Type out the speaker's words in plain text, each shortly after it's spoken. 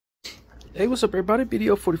Hey, what's up, everybody?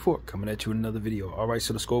 Video 44 coming at you with another video. All right,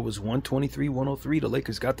 so the score was 123-103. The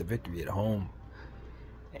Lakers got the victory at home,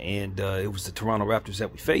 and it was the Toronto Raptors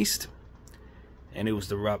that we faced, and it was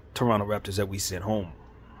the Toronto Raptors that we sent home.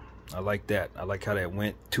 I like that. I like how that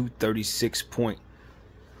went. 236-point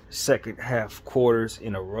second half quarters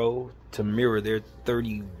in a row to mirror their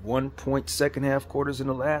 31-point second half quarters in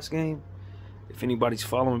the last game. If anybody's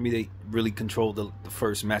following me, they really controlled the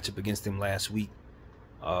first matchup against them last week.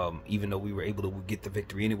 Even though we were able to get the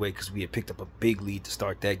victory anyway because we had picked up a big lead to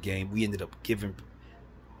start that game. We ended up giving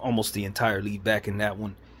almost the entire lead back in that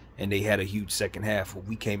one, and they had a huge second half.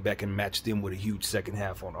 We came back and matched them with a huge second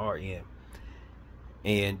half on our end.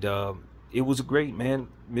 And it was a great, man.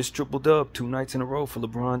 Missed triple-dub 2 nights in a row for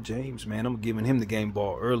LeBron James, man. I'm giving him the game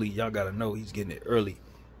ball early. Y'all got to know he's getting it early.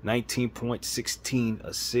 19 points, 16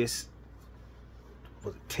 assists,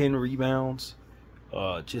 10 rebounds.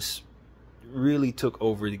 Just really took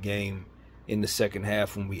over the game in the second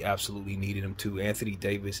half when we absolutely needed him to. Anthony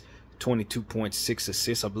Davis, 22.6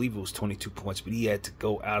 assists. I believe it was 22 points, but he had to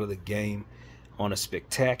go out of the game on a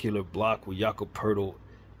spectacular block where Jakob Poeltl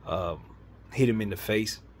hit him in the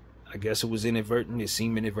face. I guess it was inadvertent. It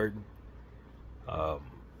seemed inadvertent.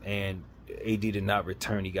 And AD did not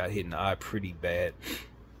return. He got hit in the eye pretty bad.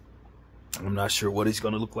 I'm not sure what he's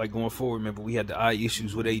going to look like going forward. Remember, we had the eye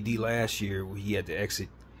issues with AD last year where he had to exit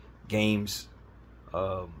games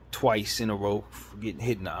twice in a row for getting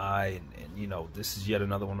hit in the eye, and you know, this is yet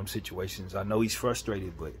another one of them situations. I know he's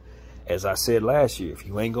frustrated, but as I said last year, if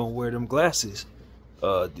you ain't gonna wear them glasses,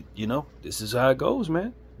 you know, this is how it goes,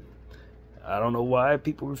 man. I don't know why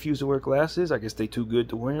people refuse to wear glasses. I guess they too good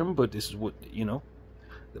to wear them, but this is what, you know,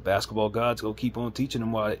 the basketball gods go keep on teaching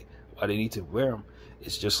them why they need to wear them.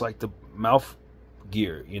 It's just like the mouth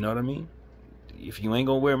gear, you know what I mean? If you ain't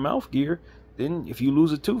gonna wear mouth gear, then if you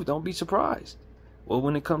lose a tooth, don't be surprised. Well,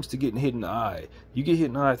 when it comes to getting hit in the eye, you get hit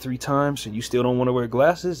in the eye 3 times and you still don't want to wear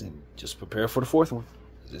glasses, and just prepare for the 4th one.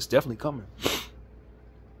 It's definitely coming.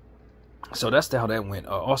 So that's how that went.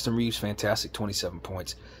 Austin Reeves, fantastic, 27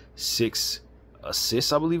 points, 6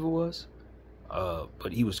 assists, I believe it was.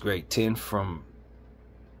 But he was great. 10 from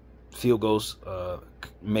field goals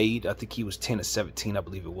made. I think he was 10 of 17, I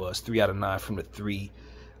believe it was. 3 out of 9 from the 3.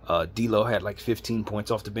 D'Lo had like 15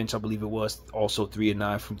 points off the bench, I believe it was. Also 3 of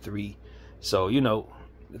 9 from 3. So, you know,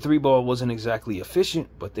 the 3-ball wasn't exactly efficient,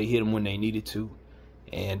 but they hit him when they needed to.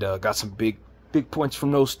 And got some big points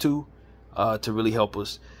from those two to really help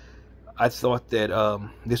us. I thought that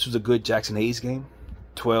this was a good Jackson Hayes game.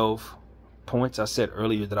 12 points. I said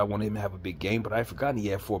earlier that I wanted him to have a big game, but I forgot he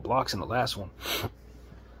had 4 blocks in the last one.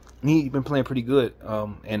 He'd been playing pretty good.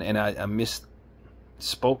 And I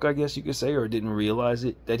misspoke, I guess you could say, or didn't realize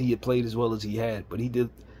it, that he had played as well as he had. But he did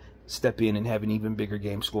step in and have an even bigger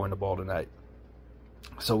game scoring the ball tonight.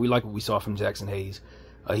 So we like what we saw from Jackson Hayes.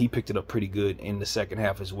 He picked it up pretty good in the second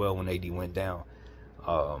half as well when AD went down.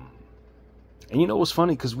 And you know what's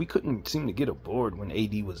funny? Because we couldn't seem to get a board when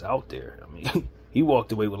AD was out there. I mean, he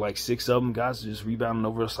walked away with like 6 of them. Guys just rebounding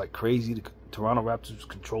over us like crazy. The Toronto Raptors was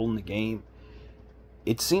controlling the game.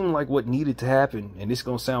 It seemed like what needed to happen, and this is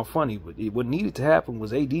going to sound funny, but what needed to happen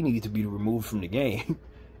was AD needed to be removed from the game.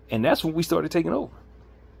 And that's when we started taking over.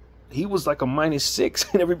 He was like a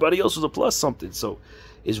 -6 and everybody else was a plus something. So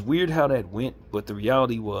it's weird how that went, but the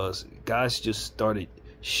reality was guys just started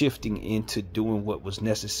shifting into doing what was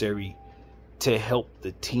necessary to help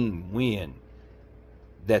the team win,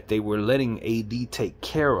 that they were letting AD take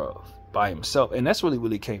care of by himself. And that's really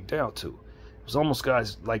what it came down to. It was almost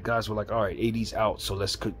guys were like, all right, AD's out, so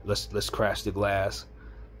let's crash the glass.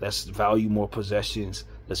 Let's value more possessions.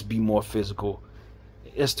 Let's be more physical.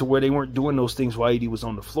 As to where they weren't doing those things while AD was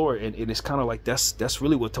on the floor, and it's kind of like that's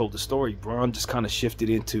really what told the story. Bron just kind of shifted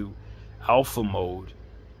into alpha mode,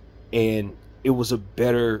 and it was a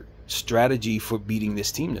better strategy for beating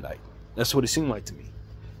this team tonight. That's what it seemed like to me.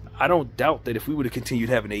 I don't doubt that if we would have continued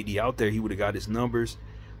having AD out there, he would have got his numbers,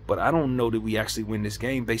 but I don't know that we actually win this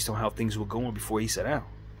game based on how things were going before he sat down.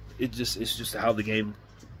 It's just how the game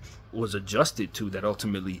was adjusted to that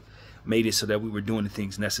ultimately made it so that we were doing the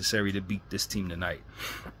things necessary to beat this team tonight.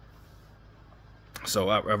 So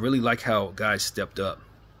I really like how guys stepped up.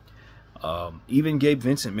 Even Gabe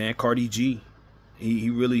Vincent, man, Cardi G, he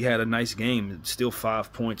really had a nice game. Still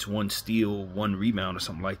 5 points, 1 steal, 1 rebound or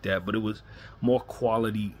something like that, but it was more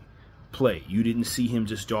quality play. You didn't see him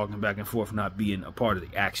just jogging back and forth, not being a part of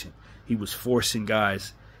the action. He was forcing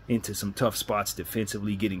guys into some tough spots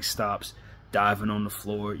defensively, getting stops, diving on the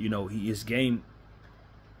floor. You know, his game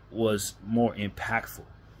was more impactful.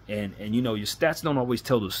 And you know, your stats don't always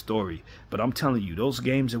tell the story, but I'm telling you, those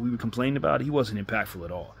games that we were complaining about, he wasn't impactful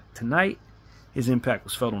at all. Tonight, his impact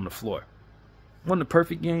was felt on the floor. wasn't a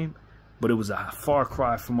perfect game, but it was a far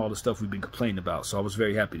cry from all the stuff we've been complaining about. So I was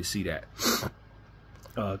very happy to see that.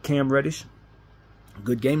 Cam Reddish,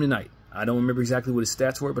 good game tonight. I don't remember exactly what his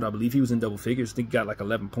stats were, but I believe he was in double figures. I think he got like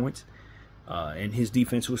 11 points. And his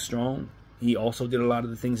defense was strong. He also did a lot of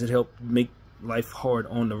the things that helped make life hard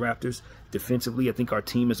on the Raptors. Defensively, I think our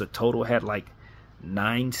team as a total had like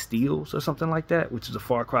 9 steals or something like that, which is a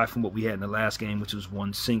far cry from what we had in the last game, which was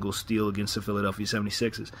 1 single steal against the Philadelphia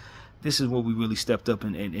 76ers. This is where we really stepped up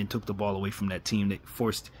and took the ball away from that team. That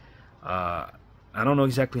forced, I don't know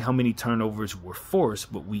exactly how many turnovers were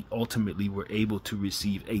forced, but we ultimately were able to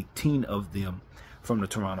receive 18 of them from the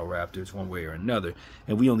Toronto Raptors one way or another,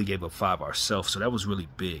 and we only gave up 5 ourselves, so that was really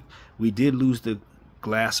big. We did lose the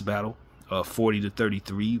glass battle,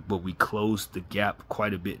 40-33, but we closed the gap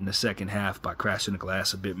quite a bit in the second half by crashing the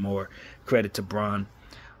glass a bit more. Credit to Bron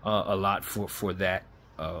a lot for that,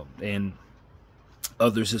 and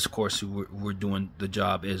others, of course, who were doing the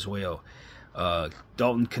job as well.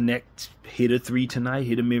 Dalton Connect hit a 3 tonight,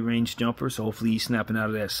 hit a mid-range jumper, so hopefully he's snapping out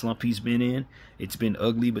of that slump he's been in. It's been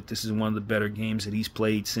ugly, but this is one of the better games that he's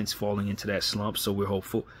played since falling into that slump, so we're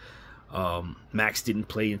hopeful. Max didn't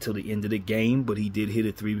play until the end of the game, but he did hit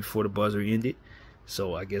a 3 before the buzzer ended,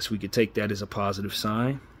 so I guess we could take that as a positive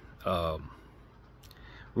sign.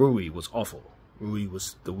 Rui was awful. Rui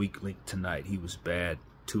was the weak link tonight. He was bad.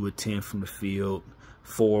 2 of 10 from the field,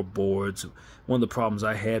 4 boards. One of the problems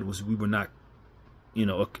I had was we were not,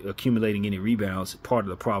 accumulating any rebounds. Part of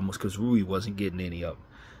the problem was because Rui wasn't getting any of them.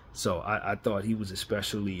 So I thought he was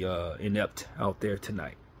especially inept out there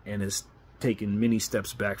tonight, and has taken many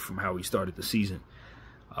steps back from how he started the season.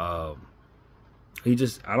 I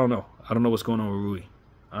don't know. I don't know what's going on with Rui.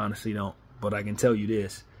 I honestly don't. But I can tell you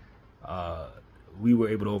this. We were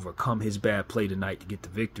able to overcome his bad play tonight to get the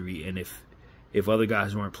victory, and if other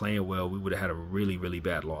guys weren't playing well, we would have had a really, really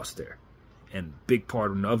bad loss there. And big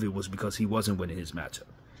part of it was because he wasn't winning his matchup.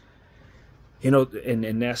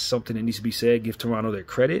 And that's something that needs to be said. Give Toronto their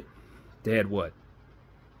credit. They had,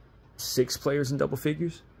 6 players in double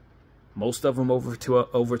figures? Most of them over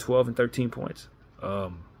 12 and 13 points.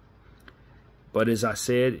 But as I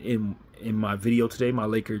said in my video today, my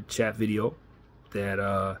Laker chat video,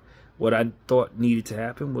 that what I thought needed to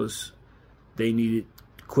happen was they needed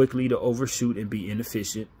quickly to overshoot and be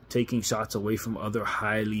inefficient, taking shots away from other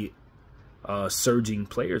highly surging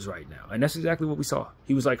players right now. And that's exactly what we saw.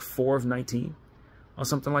 He was like 4 of 19 or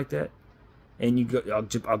something like that. And you got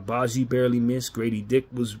Agbaji barely missed. Grady Dick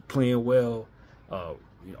was playing well.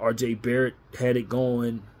 RJ Barrett had it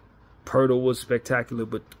going. Pirtle was spectacular,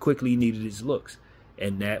 but quickly needed his looks.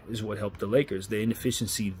 And that is what helped the Lakers. The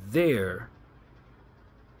inefficiency there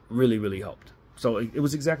really, really helped. So it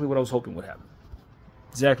was exactly what I was hoping would happen.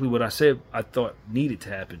 Exactly what I said I thought needed to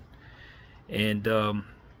happen. And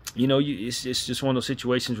it's just one of those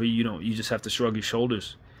situations where you just have to shrug your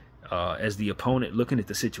shoulders as the opponent looking at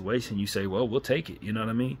the situation. You say, well, we'll take it. You know what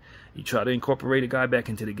I mean? You try to incorporate a guy back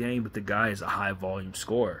into the game, but the guy is a high volume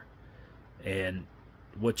scorer. And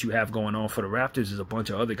what you have going on for the Raptors is a bunch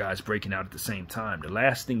of other guys breaking out at the same time. The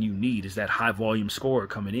last thing you need is that high volume scorer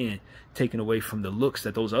coming in, taking away from the looks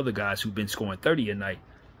that those other guys who've been scoring 30 a night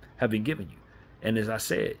have been giving you. And as I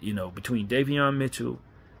said, between Davion Mitchell,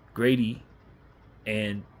 Grady,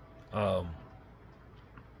 and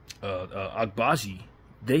Agbaji,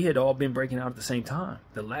 they had all been breaking out at the same time.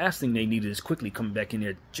 The last thing they needed is quickly coming back in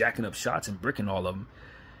there, jacking up shots and bricking all of them.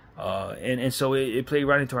 And so it played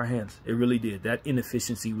right into our hands. It really did. That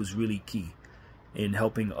inefficiency was really key in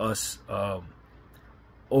helping us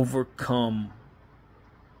overcome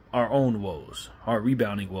our own woes, our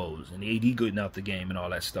rebounding woes, and the AD getting out the game and all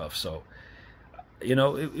that stuff. So,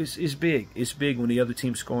 it's big. It's big when the other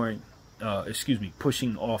team's scoring,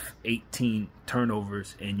 pushing off 18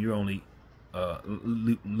 turnovers and you're only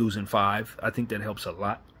losing 5. I think that helps a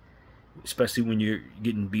lot, especially when you're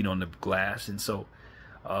getting beat on the glass. And so,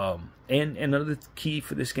 and another key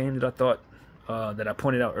for this game that I thought, that I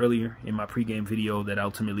pointed out earlier in my pregame video that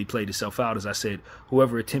ultimately played itself out, as I said,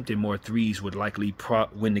 whoever attempted more threes would likely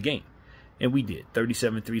win the game. And we did.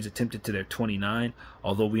 37 threes attempted to their 29,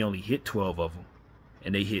 although we only hit 12 of them,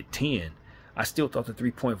 and they hit 10. I still thought the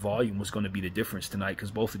three-point volume was going to be the difference tonight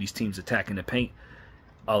because both of these teams attacking the paint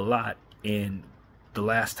a lot. And the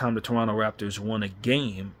last time the Toronto Raptors won a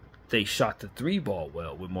game, they shot the 3-ball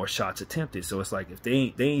well with more shots attempted. So it's like if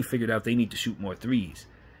they ain't figured out they need to shoot more threes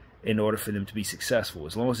in order for them to be successful.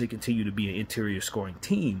 As long as they continue to be an interior scoring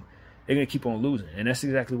team, they're going to keep on losing. And that's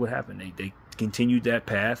exactly what happened. They continued that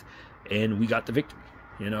path, and we got the victory.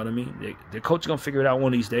 You know what I mean? The coach is going to figure it out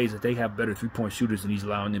one of these days that they have better three-point shooters than he's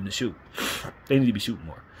allowing them to shoot. They need to be shooting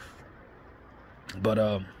more.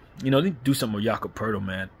 But You know, they do something with Jakob Poeltl,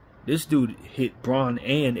 man. This dude hit Braun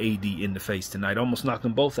and AD in the face tonight. Almost knocked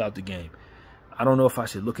them both out the game. I don't know if I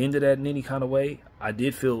should look into that in any kind of way. I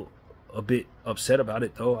did feel a bit upset about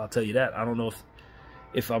it, though. I'll tell you that. I don't know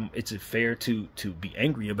if it's fair to be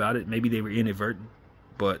angry about it. Maybe they were inadvertent,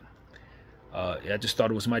 but I just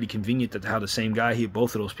thought it was mighty convenient that how the same guy hit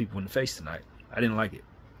both of those people in the face tonight. I didn't like it.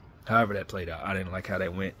 However that played out, I didn't like how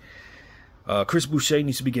that went. Chris Boucher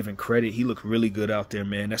needs to be given credit. He looked really good out there,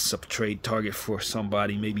 man. That's a trade target for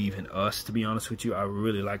somebody, maybe even us, to be honest with you. I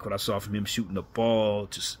really like what I saw from him shooting the ball.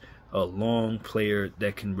 Just a long player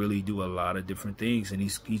that can really do a lot of different things, and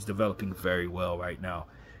he's developing very well right now.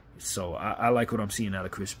 So I like what I'm seeing out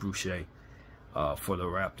of Chris Boucher for the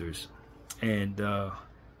Raptors. And,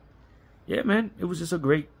 yeah, man, it was just a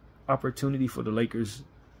great opportunity for the Lakers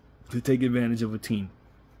to take advantage of a team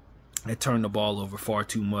that turned the ball over far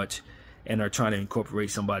too much and are trying to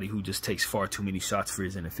incorporate somebody who just takes far too many shots for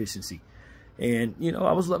his inefficiency. And, you know,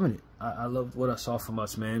 I was loving it. I loved what I saw from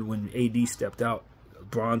us, man. When AD stepped out,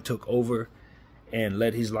 Braun took over and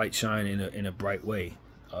let his light shine in a bright way.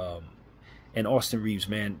 And Austin Reeves,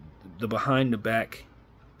 man, the behind-the-back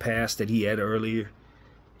pass that he had earlier,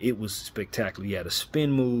 it was spectacular. He had a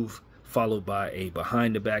spin move followed by a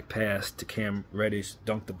behind-the-back pass to Cam Reddish,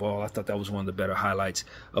 dunked the ball. I thought that was one of the better highlights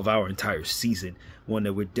of our entire season, one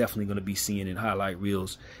that we're definitely going to be seeing in highlight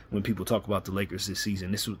reels when people talk about the Lakers this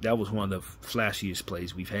season. That was one of the flashiest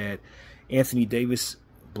plays we've had. Anthony Davis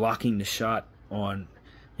blocking the shot on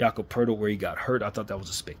Jakob Poeltl where he got hurt. I thought that was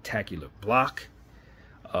a spectacular block.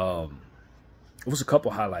 It was a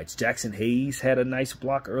couple highlights. Jackson Hayes had a nice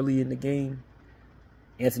block early in the game.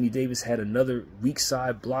 Anthony Davis had another weak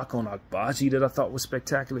side block on Agbaji that I thought was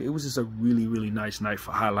spectacular. It was just a really, really nice night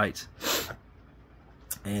for highlights.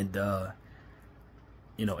 And,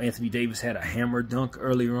 you know, Anthony Davis had a hammer dunk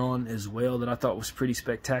earlier on as well that I thought was pretty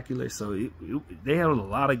spectacular. So they had a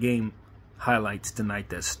lot of game highlights tonight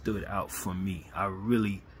that stood out for me. I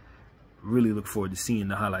really, really look forward to seeing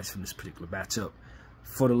the highlights from this particular matchup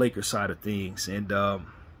for the Lakers side of things. And,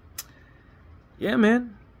 yeah,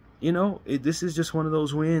 man. You know, this is just one of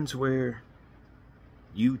those wins where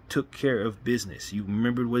you took care of business. You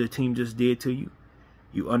remembered what the team just did to you.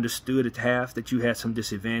 You understood at half that you had some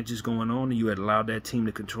disadvantages going on, and you had allowed that team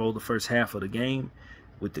to control the first half of the game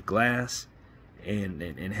with the glass and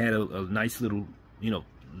had a nice little, you know,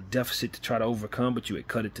 deficit to try to overcome, but you had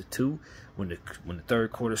cut it to 2. When the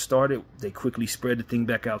third quarter started, they quickly spread the thing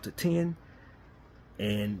back out to 10,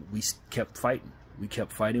 and we kept fighting. We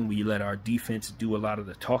kept fighting. We let our defense do a lot of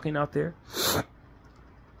the talking out there.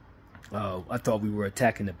 I thought we were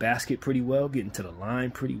attacking the basket pretty well, getting to the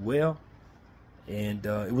line pretty well. And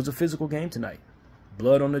it was a physical game tonight.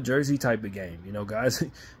 Blood on the jersey type of game. You know, guys,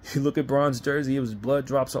 you look at Braun's jersey, it was blood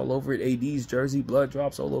drops all over it. AD's jersey, blood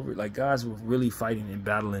drops all over it. Like, guys were really fighting and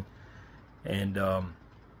battling. And,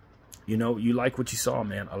 you know, you like what you saw,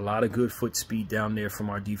 man. A lot of good foot speed down there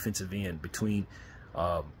from our defensive end between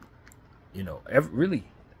you know, really,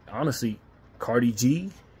 honestly, Cardi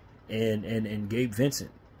G and Gabe Vincent.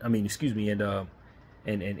 I mean, excuse me,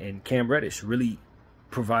 and Cam Reddish really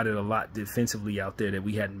provided a lot defensively out there that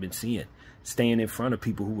we hadn't been seeing, staying in front of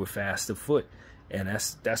people who were fast of foot, and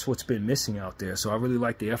that's what's been missing out there. So I really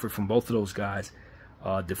like the effort from both of those guys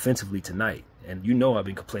defensively tonight. And you know I've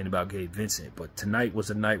been complaining about Gabe Vincent, but tonight was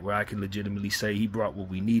a night where I can legitimately say he brought what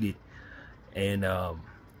we needed, and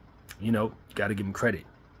you know, got to give him credit.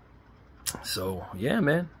 So, yeah,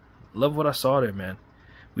 man. Love what I saw there, man.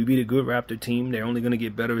 We beat a good Raptor team. They're only going to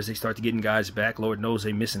get better as they start to getting guys back. Lord knows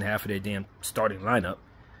they're missing half of their damn starting lineup.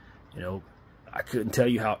 You know, I couldn't tell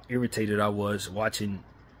you how irritated I was watching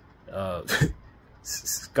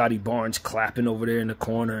Scotty Barnes clapping over there in the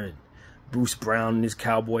corner and Bruce Brown in his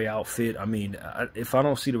cowboy outfit. I mean, if I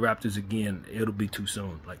don't see the Raptors again, it'll be too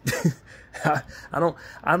soon. Like,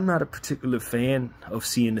 I'm not a particular fan of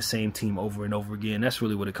seeing the same team over and over again. That's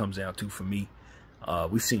really what it comes down to for me.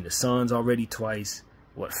 We've seen the Suns already twice.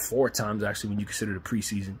 4 times actually when you consider the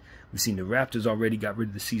preseason. We've seen the Raptors already, got rid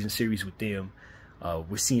of the season series with them.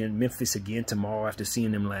 We're seeing Memphis again tomorrow after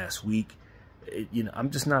seeing them last week. You know, I'm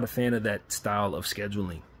just not a fan of that style of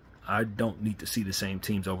scheduling. I don't need to see the same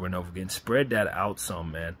teams over and over again. Spread that out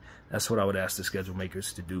some, man. That's what I would ask the schedule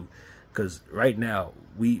makers to do. Because right now,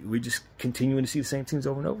 we're just continuing to see the same teams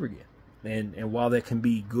over and over again. And while that can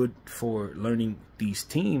be good for learning these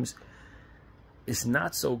teams, it's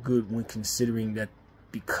not so good when considering that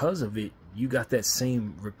because of it, you got that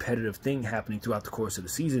same repetitive thing happening throughout the course of the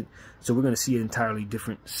season. So we're going to see an entirely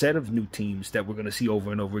different set of new teams that we're going to see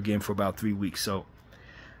over and over again for about 3 weeks. So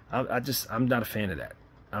I'm not a fan of that.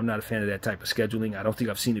 I'm not a fan of that type of scheduling. I don't think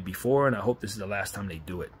I've seen it before, and I hope this is the last time they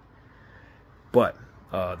do it. But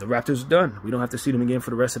the Raptors are done. We don't have to see them again for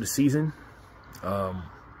the rest of the season.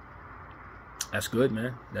 That's good,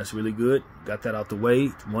 man. That's really good. Got that out the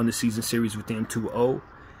way. Won the season series with them 2-0.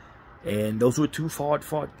 And those were two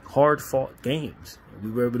hard-fought games. We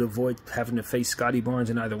were able to avoid having to face Scotty Barnes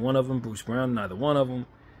in either one of them, Bruce Brown in either one of them.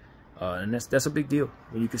 And that's a big deal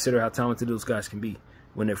when you consider how talented those guys can be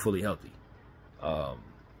when they're fully healthy.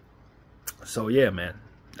 So, yeah, man.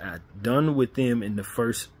 Done with them in the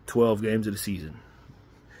first 12 games of the season.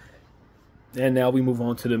 And now we move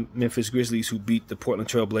on to the Memphis Grizzlies, who beat the Portland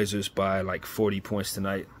Trail Blazers by like 40 points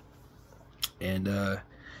tonight. And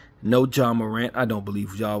no Ja Morant. I don't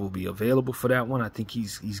believe Ja will be available for that one. I think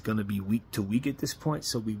he's going to be week to week at this point,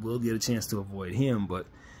 so we will get a chance to avoid him. But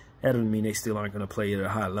that doesn't mean they still aren't going to play at a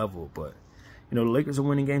high level. But, you know, the Lakers are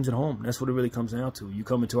winning games at home. That's what it really comes down to. You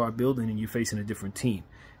come into our building and you're facing a different team.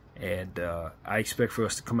 And I expect for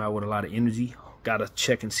us to come out with a lot of energy. Got to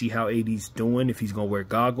check and see how AD's doing, if he's going to wear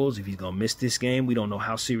goggles, if he's going to miss this game. We don't know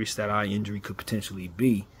how serious that eye injury could potentially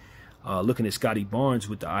be. Looking at Scotty Barnes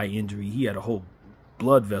with the eye injury, he had a whole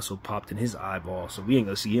blood vessel popped in his eyeball, so we ain't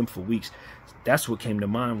going to see him for weeks. That's what came to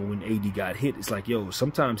mind when AD got hit. It's like, yo,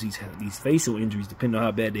 sometimes these facial injuries, depending on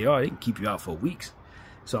how bad they are, they can keep you out for weeks.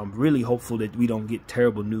 So I'm really hopeful that we don't get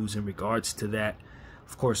terrible news in regards to that.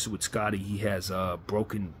 Of course, with Scotty, he has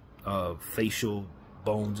broken facial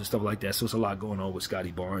bones and stuff like that, so it's a lot going on with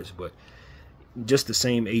Scotty Barnes. But just the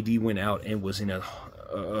same, AD went out and was in a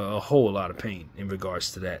whole lot of pain in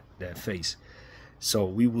regards to that face. So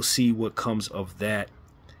we will see what comes of that.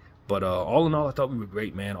 But all in all, I thought we were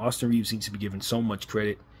great, man. Austin Reeves needs to be given so much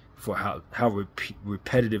credit for how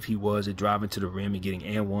repetitive he was at driving to the rim and getting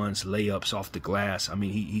and-ones, layups off the glass. I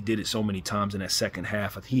mean, he did it so many times in that second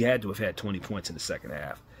half. He had to have had 20 points in the second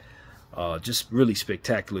half. Just really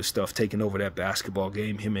spectacular stuff, taking over that basketball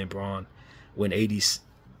game, him and Bron. When AD,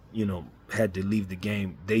 you know, had to leave the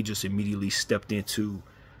game, they just immediately stepped into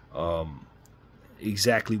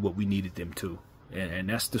exactly what we needed them to. And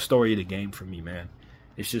that's the story of the game for me, man.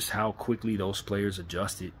 It's just how quickly those players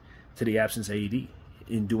adjusted to the absence of AD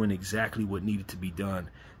in doing exactly what needed to be done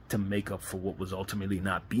to make up for what was ultimately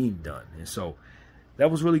not being done. And so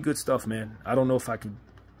that was really good stuff, man. I don't know if I could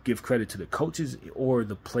give credit to the coaches or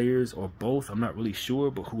the players or both. I'm not really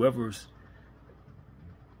sure, but whoever's,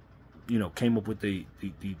 you know, came up with the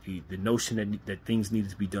notion that things needed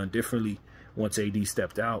to be done differently once AD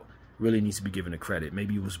stepped out really needs to be given the credit.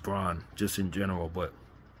 Maybe it was Bron just in general, but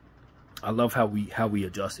I love how we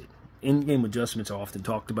adjusted. In-game adjustments are often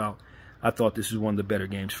talked about. I thought this was one of the better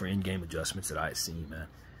games for in-game adjustments that I had seen, man.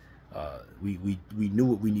 We knew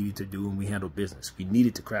what we needed to do, and we handled business. We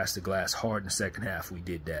needed to crash the glass hard in the second half. We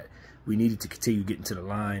did that. We needed to continue getting to the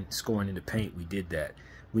line, scoring in the paint. We did that.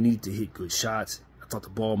 We needed to hit good shots. I thought the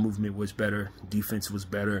ball movement was better. Defense was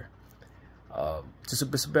better. Just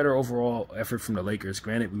a better overall effort from the Lakers.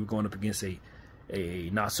 Granted, we were going up against a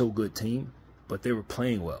not-so-good team, but they were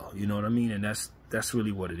playing well. You know what I mean? And that's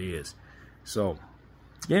really what it is. So,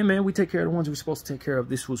 yeah, man, we take care of the ones we're supposed to take care of.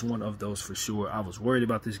 This was one of those for sure. I was worried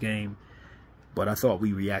about this game, but I thought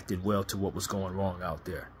we reacted well to what was going wrong out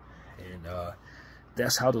there. And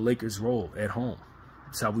that's how the Lakers roll at home.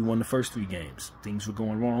 That's how we won the first 3 games. Things were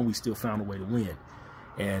going wrong. We still found a way to win.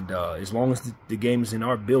 And as long as the game is in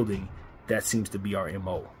our building, that seems to be our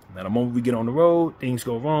MO. Now, the moment we get on the road, things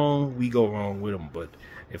go wrong, we go wrong with them. But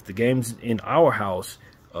if the game's in our house,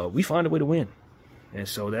 we find a way to win. And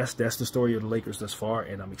so that's the story of the Lakers thus far,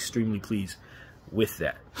 and I'm extremely pleased with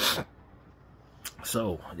that.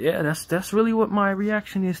 So, yeah, that's really what my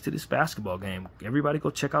reaction is to this basketball game. Everybody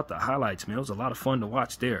go check out the highlights, man. It was a lot of fun to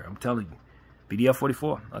watch there. I'm telling you.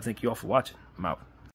 BDF44, I thank you all for watching. I'm out.